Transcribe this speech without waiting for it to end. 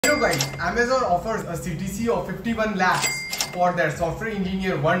Hello guys, Amazon offers a CTC of 51 lakhs for their software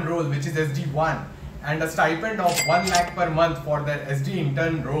engineer 1 role, which is SDE-1, and a stipend of 1 lakh per month for their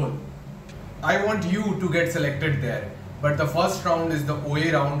SDE-Intern role. I want you to get selected there, but the first round is the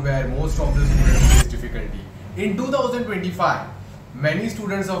OA round where most of the students face difficulty. In 2025, many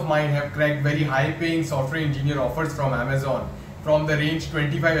students of mine have cracked very high paying software engineer offers from Amazon from the range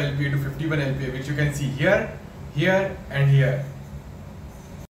 25 LPA to 51 LPA, which you can see here, here and here.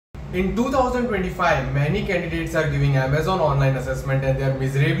 In 2025, many candidates are giving Amazon online assessment and they are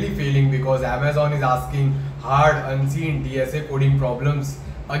miserably failing because Amazon is asking hard, unseen DSA coding problems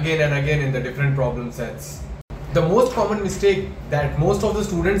again and again in the different problem sets. The most common mistake that most of the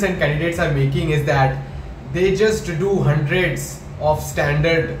students and candidates are making is that they just do hundreds of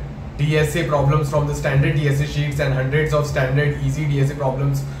standard DSA problems from the standard DSA sheets and hundreds of standard easy DSA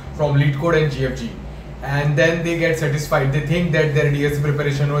problems from LeetCode and GFG. And then they get satisfied. They think that their DSA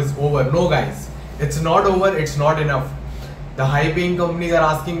preparation was over. No guys, it's not over, it's not enough. The high paying companies are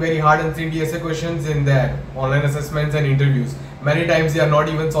asking very hard and unseen DSA questions in their online assessments and interviews. Many times they are not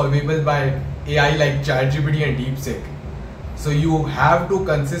even solvable by AI like ChatGPT and DeepSeek. So you have to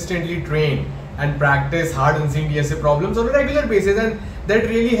consistently train and practice hard unseen DSA problems on a regular basis, and that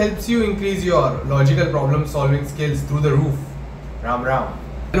really helps you increase your logical problem solving skills through the roof. Ram Ram.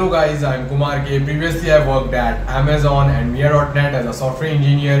 Hello guys, I am Kumar K. Previously I worked at Amazon and Mia.net as a software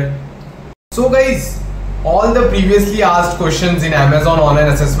engineer. So guys, all the previously asked questions in Amazon online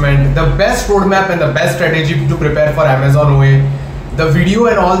assessment, the best roadmap and the best strategy to prepare for Amazon OA, the video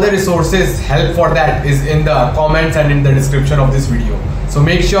and all the resources help for that is in the comments and in the description of this video. So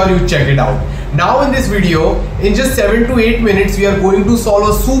make sure you check it out. Now in this video, in just 7 to 8 minutes, we are going to solve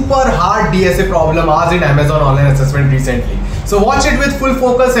a super hard DSA problem asked in Amazon online assessment recently. So watch it with full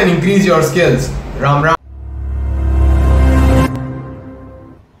focus and increase your skills. Ram Ram.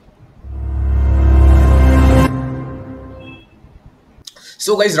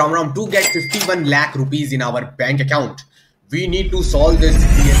 So guys, Ram Ram, to get 51 lakh rupees in our bank account, we need to solve this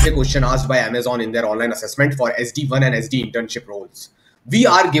DSA question asked by Amazon in their online assessment for SDE-1 and SDE internship roles. We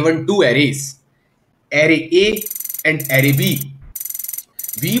are given two arrays, array A and array B.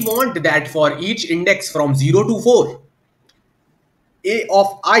 We want that for each index from 0 to 4, A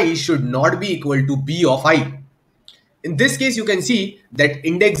of I should not be equal to B of I. In this case, you can see that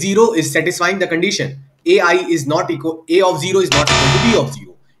index 0 is satisfying the condition. A is not equal, A of 0 is not equal to B of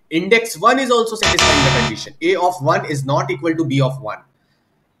 0. Index 1 is also satisfying the condition. A of 1 is not equal to B of 1.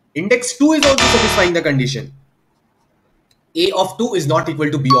 Index 2 is also satisfying the condition. A of 2 is not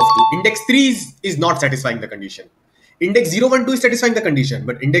equal to B of 2. Index 3 is not satisfying the condition. Index 0, 1, 2 is satisfying the condition,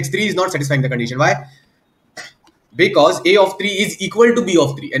 but index 3 is not satisfying the condition. Why? Because A of 3 is equal to B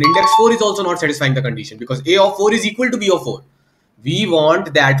of 3, and index 4 is also not satisfying the condition because A of 4 is equal to B of 4. We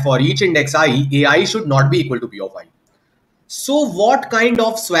want that for each index I, AI should not be equal to B of I. So what kind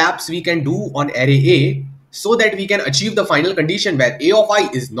of swaps we can do on array A so that we can achieve the final condition where A of I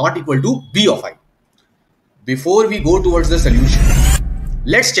is not equal to B of I? Before we go towards the solution,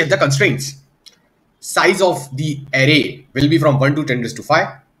 let's check the constraints. Size of the array will be from 1 to 10 raised to 5.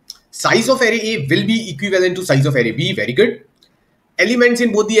 Size of array A will be equivalent to size of array B. Very good. Elements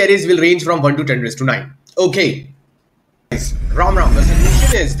in both the arrays will range from 1 to 10 raised to 9. Okay. Ram Ram, the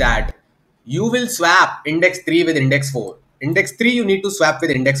solution is that you will swap index 3 with index 4. Index 3 you need to swap with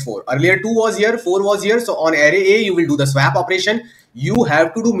index 4. Earlier 2 was here, 4 was here. So on array A you will do the swap operation. You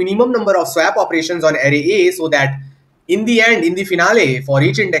have to do minimum number of swap operations on array A so that in the end, in the finale, for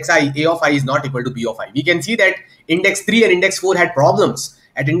each index I, A of I is not equal to B of I. We can see that index 3 and index 4 had problems.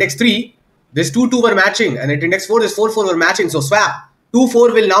 At index 3, this 2, 2 were matching, and at index 4, this 4, 4 were matching. So swap 2,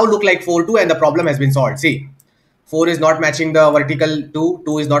 4 will now look like 4, 2, and the problem has been solved. See, 4 is not matching the vertical 2,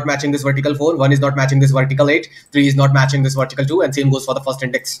 2 is not matching this vertical 4, 1 is not matching this vertical 8, 3 is not matching this vertical 2, and same goes for the first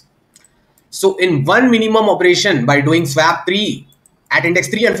index. So in one minimum operation by doing swap 3 at index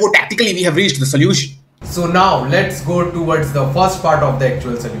 3 and 4, tactically we have reached the solution. So now let's go towards the first part of the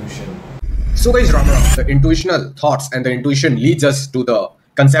actual solution. So guys, Ram Ram, the intuitional thoughts and the intuition leads us to the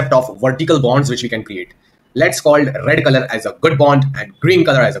concept of vertical bonds which we can create. Let's call red color as a good bond and green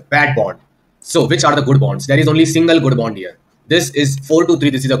color as a bad bond. So which are the good bonds? There is only single good bond here. This is 4 to 3.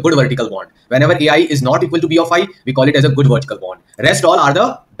 This is a good vertical bond. Whenever AI is not equal to B of I, we call it as a good vertical bond. Rest all are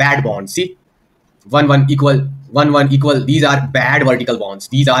the bad bonds. See, 1, 1 equal, 1, 1 equal. These are bad vertical bonds.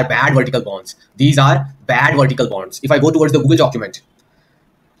 These are bad vertical bonds. These are bad vertical bonds. If I go towards the Google document,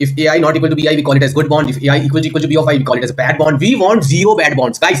 if AI not equal to BI, we call it as good bond. If AI equal to B of I, we call it as a bad bond. We want 0 bad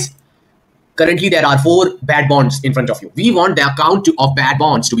bonds. Guys, currently there are 4 bad bonds in front of you. We want the count of bad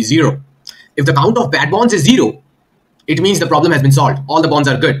bonds to be 0. If the count of bad bonds is 0, it means the problem has been solved. All the bonds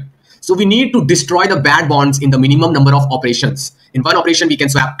are good. So we need to destroy the bad bonds in the minimum number of operations. In one operation, we can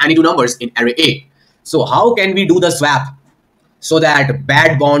swap any two numbers in array A. So how can we do the swap so that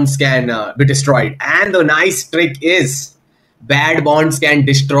bad bonds can be destroyed? And the nice trick is bad bonds can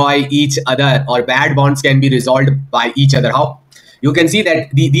destroy each other, or bad bonds can be resolved by each other. How? You can see that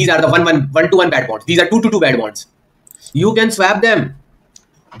these are the 1-to-1 bad bonds. These are 2-to-2 bad bonds. You can swap them.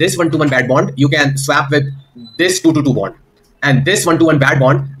 This 1-to-1 bad bond, you can swap with this 2-to-2 bond. And this 1-to-1 bad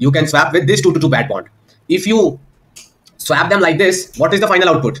bond, you can swap with this 2-to-2 bad bond. If you swap them like this, what is the final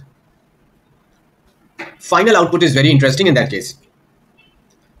output? Final output is very interesting in that case.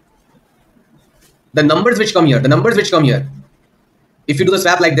 The numbers which come here, if you do the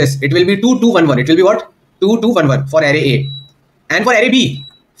swap like this, it will be 2-2-1-1. It will be what? 2-2-1-1 for array A. And for array B,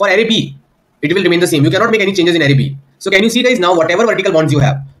 it will remain the same. You cannot make any changes in array B. So can you see, guys, now whatever vertical bonds you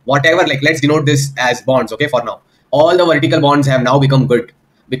have, whatever, like let's denote this as bonds, okay, for now. All the vertical bonds have now become good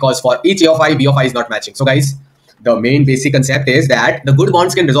because for each A of I, B of I is not matching. So guys, the main basic concept is that the good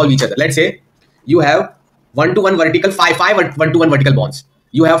bonds can resolve each other. Let's say you have 1-to-1 vertical, five 1-to-1 vertical bonds.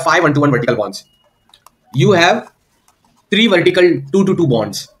 You have 5 1-to-1 vertical bonds. You have 3 vertical 2-to-2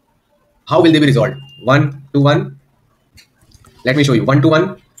 bonds. How will they be resolved? 1-to-1. Let me show you.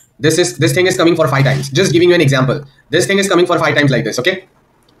 1-to-1. This thing is coming for 5 times. Just giving you an example. This thing is coming for 5 times like this, okay?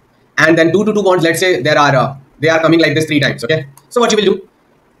 And then 2-to-2 bonds, let's say they are coming like this 3 times, okay? So what you will do?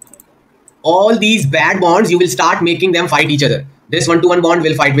 All these bad bonds, you will start making them fight each other. This 1-to-1 bond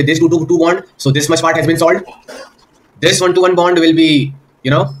will fight with this 2-to-2 bond. So this much part has been solved. This 1-to-1 bond will be,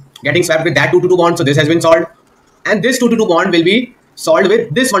 getting swapped with that 2-to-2 bond. So this has been solved. And this 2-to-2 bond will be solved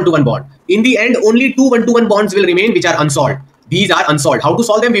with this 1-to-1 bond. In the end, only 2 1-to-1 bonds will remain which are unsolved. These are unsolved. How to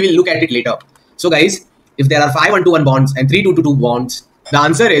solve them? We will look at it later. So guys, if there are 5 1-to-1 bonds and 3 2-to-2 bonds, the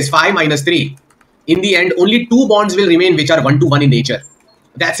answer is 5 minus 3. In the end, only 2 bonds will remain which are 1-to-1 in nature.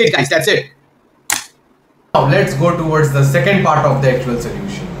 That's it, guys. That's it. Now let's go towards the second part of the actual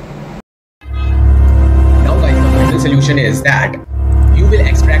solution. Now guys, the final solution is that you will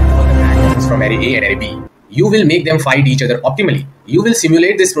extract all the bad bonds from array A and array B. You will make them fight each other optimally. You will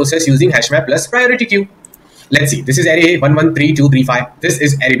simulate this process using hashmap plus priority queue. Let's see. This is array A 1 1 3 2 3 5. This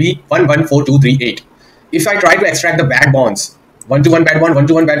is array B 1 1 4 2 3 8. If I try to extract the bad bonds, 1-to-1 bad bond,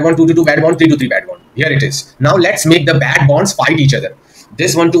 1-to-1 bad bond, 2-to-2 bad bond, 3-to-3 bad bond. Here it is. Now let's make the bad bonds fight each other.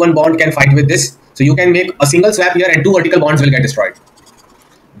 This 1-to-1 bond can fight with this. So you can make a single swap here and 2 vertical bonds will get destroyed.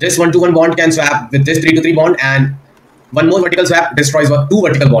 This 1-to-1 bond can swap with this 3-to-3 bond, and one more vertical swap destroys 2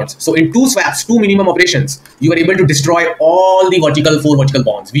 vertical bonds. So in 2 swaps, 2 minimum operations, you are able to destroy all the 4 vertical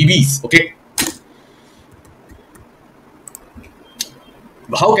bonds, VBs, okay?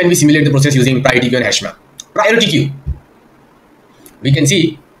 How can we simulate the process using priority queue and hashmap? Priority queue. We can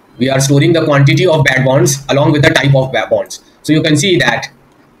see we are storing the quantity of bad bonds along with the type of bad bonds. So you can see that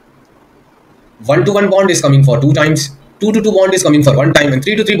 1-to-1 bond is coming for 2 times, 2-to-2 bond is coming for 1 time, and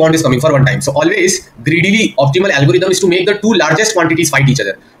 3-to-3 bond is coming for 1 time. So always greedily optimal algorithm is to make the 2 largest quantities fight each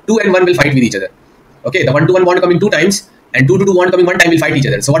other. 2 and 1 will fight with each other. Okay, the 1-to-1 bond coming 2 times and 2-to-2 bond coming 1 time will fight each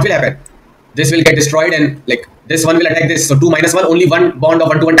other. So what will happen? This will get destroyed and like this one will attack this. So 2 minus 1, only 1 bond of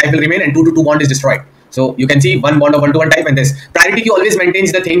 1-to-1 type will remain and 2-to-2 bond is destroyed. So you can see 1 bond of 1-to-1 type and this. Priority queue always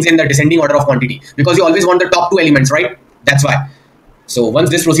maintains the things in the descending order of quantity because you always want the top 2 elements, right? That's why. So once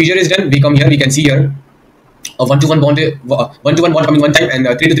this procedure is done, we come here, we can see here a 1-to-1 bond, 1-to-1 bond coming 1 time and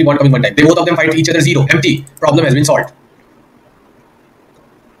 3-to-3 bond coming 1 time. They both of them fight each other 0, empty. Problem has been solved.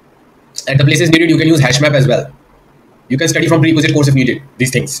 At the places needed, you can use hashmap as well. You can study from prerequisite course if needed,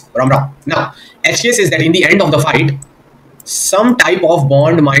 these things. Ram Ram. Now, edge case is that in the end of the fight, some type of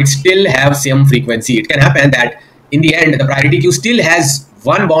bond might still have some frequency. It can happen that in the end, the priority queue still has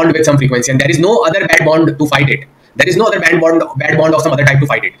 1 bond with some frequency and there is no other bad bond to fight it. There is no other bad bond of some other type to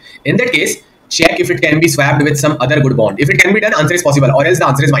fight it. In that case, check if it can be swapped with some other good bond. If it can be done, answer is possible, or else the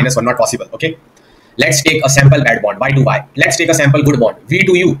answer is -1, not possible. Okay. Let's take a sample bad bond, Y to Y. Let's take a sample good bond, V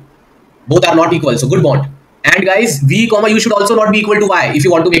to U. Both are not equal, so good bond. And guys, V, U should also not be equal to Y if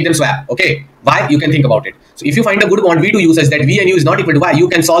you want to make them swap. Okay. Why? You can think about it. So if you find a good bond V to U such that V and U is not equal to Y, you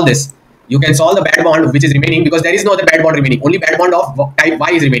can solve this. You can solve the bad bond which is remaining because there is no other bad bond remaining. Only bad bond of type Y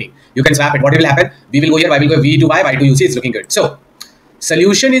is remaining. You can swap it. What will happen? V will go here, Y will go V to Y, Y to U. See, it's looking good. So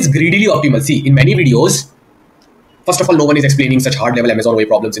solution is greedily optimal. See, in many videos, first of all, no one is explaining such hard level Amazon way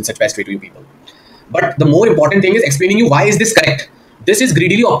problems in such best way to you people. But the more important thing is explaining you why is this correct. This is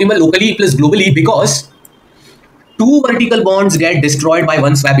greedily optimal locally plus globally because 2 vertical bonds get destroyed by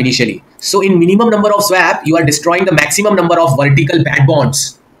 1 swap initially. So in minimum number of swap, you are destroying the maximum number of vertical bad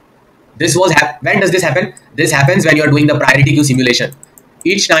bonds. This was when does this happen? This happens when you are doing the priority queue simulation.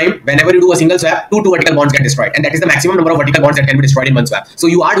 each time whenever you do a single swap, two vertical bonds get destroyed, and that is the maximum number of vertical bonds that can be destroyed in one swap. So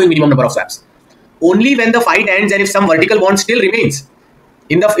you are doing minimum number of swaps. Only when the fight ends and if some vertical bond still remains,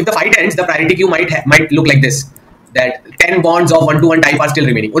 if the fight ends, the priority queue might look like this, that 10 bonds of 1-to-1 type are still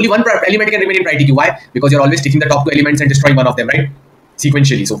remaining. Only one element can remain in priority queue. Why? Because you're always taking the top 2 elements and destroying one of them, right?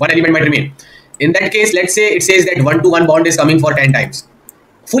 Sequentially. So one element might remain. In that case, let's say it says that 1-to-1 bond is coming for 10 times.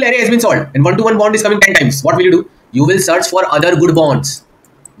 Full array has been solved and 1-to-1 bond is coming 10 times. What will you do? You will search for other good bonds.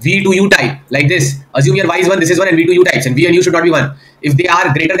 V to U type, like this. Assume your Y is 1, this is 1, and V to U types, and V and U should not be 1. If they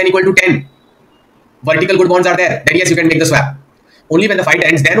are greater than or equal to 10 vertical good bonds are there, then yes, you can make the swap. Only when the fight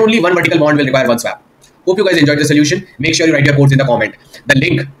ends, then only one vertical bond will require one swap. Hope you guys enjoyed the solution. Make sure you write your codes in the comment. The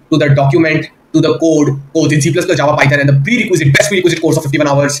link to the document, to the codes in C++, Java, Python, and the best prerequisite course of 51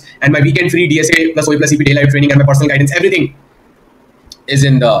 hours, and my weekend free DSA plus OA plus CP day live training and my personal guidance, everything is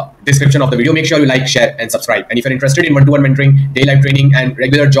in the description of the video. Make sure you like, share, and subscribe. And if you're interested in one-to-one mentoring, day live training, and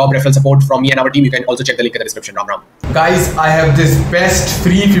regular job referral support from me and our team, you can also check the link in the description. Ram Ram. Guys, I have this best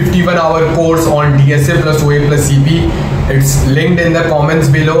free 51-hour course on DSA plus OA plus CP. It's linked in the comments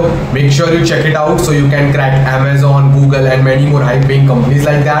below. Make sure you check it out so you can crack Amazon, Google, and many more high-paying companies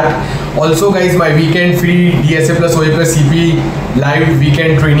like that. Also, guys, my weekend free DSA plus OA plus CP live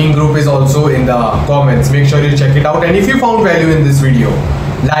weekend training group is also in the comments. Make sure you check it out. And if you found value in this video,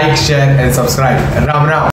 like, share, and subscribe. Ram Ram.